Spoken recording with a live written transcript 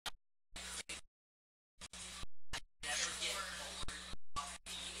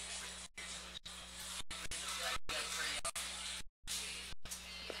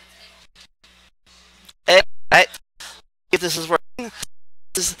this is working.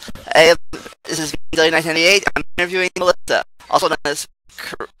 This is Daily 1998. I'm interviewing Melissa, also known as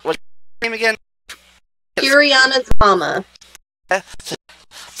what's your name again? Kirisanasmama.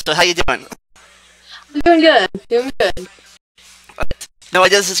 So how you doing? I'm doing good. Doing good. No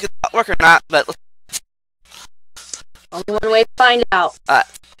idea if this is gonna work or not, but Only one way to find out.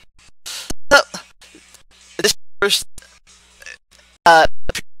 So this first a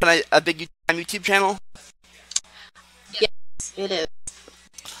big YouTube channel. Yes, it is.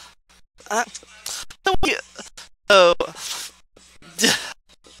 So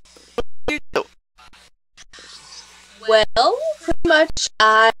what do you do? Well, pretty much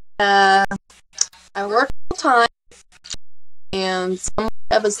I work full time and somewhat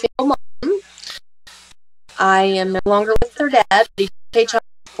of a single mom. I am no longer with her dad, but he paid child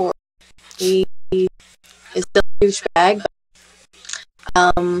support. He is still a douchebag.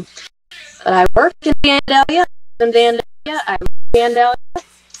 But I work in Vandalia. I live in Vandalia,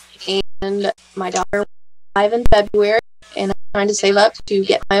 and my daughter was 5 in February, and I'm trying to save up to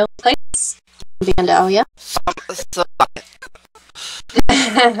get my own place in Vandalia.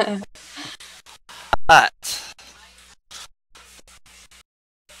 But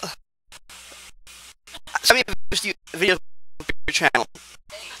how many videos on your channel?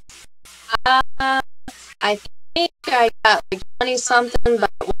 I think I got like 20 something, but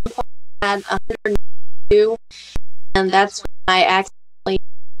at one point I had 102, and that's when I accidentally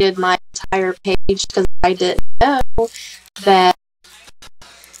did my entire page because I didn't know that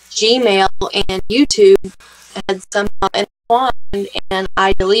Gmail and YouTube had somehow intertwined, and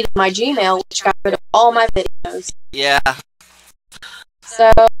I deleted my Gmail, which got rid of all my videos. Yeah.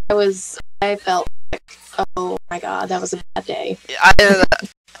 So I felt like, oh my god, that was a bad day.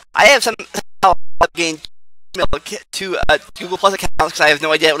 I have some gained email to Google Plus accounts because I have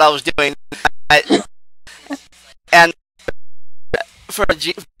no idea what I was doing. And for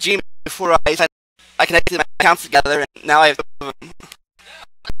Gmail, before I connected my accounts together, and now I have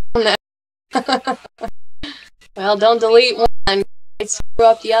No. Well, don't delete one. You screw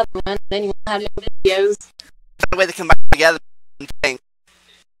up the other one, then you won't have no videos. a way to combine together and think.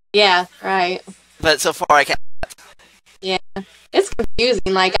 Yeah, right. But so far I can't. Yeah, it's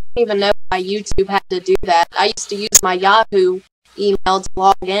confusing. Like, I don't even know why YouTube had to do that. I used to use my Yahoo email to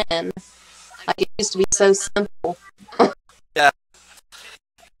log in. Like, it used to be so simple. Yeah.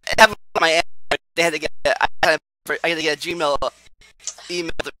 I have my Android. They had to get. I had to get a Gmail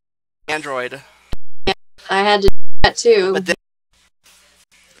email to Android. Yeah, I had to do that too. But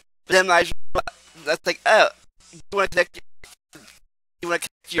then that's like, oh, you want to connect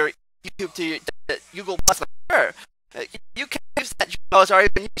your YouTube to your Google Plus? Like, sure. You can use that Gmail. It's already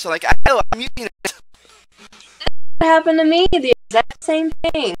been used. So like, I'm using it. What happened to me? The exact same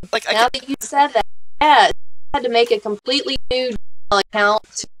thing. Like, now that you said that, yeah, I had to make a completely new Gmail account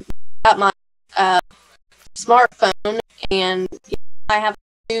to got my smartphone, and I have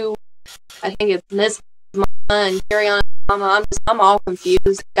to. I think it's Miss Mama and Kirisanasmama. I'm all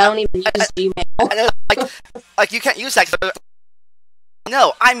confused. I don't even use Gmail. I know, like you can't use that.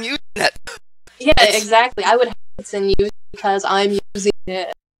 No, I'm using it. Yeah, exactly. I would have it send you because I'm using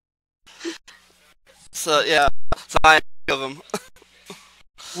it. So yeah, so I of them.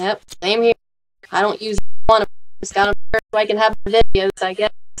 Yep, same here. I don't use one of them. Just got them there so I can have my videos, I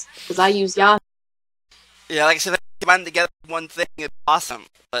guess, because I use Yahoo. Yeah, like I said, combine together one thing is awesome.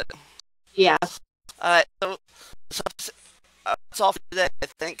 But yeah. Alright, so that's all for today, I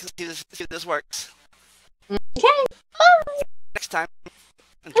think. See if this works. Okay, bye! Next time,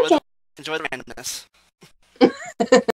 enjoy the randomness.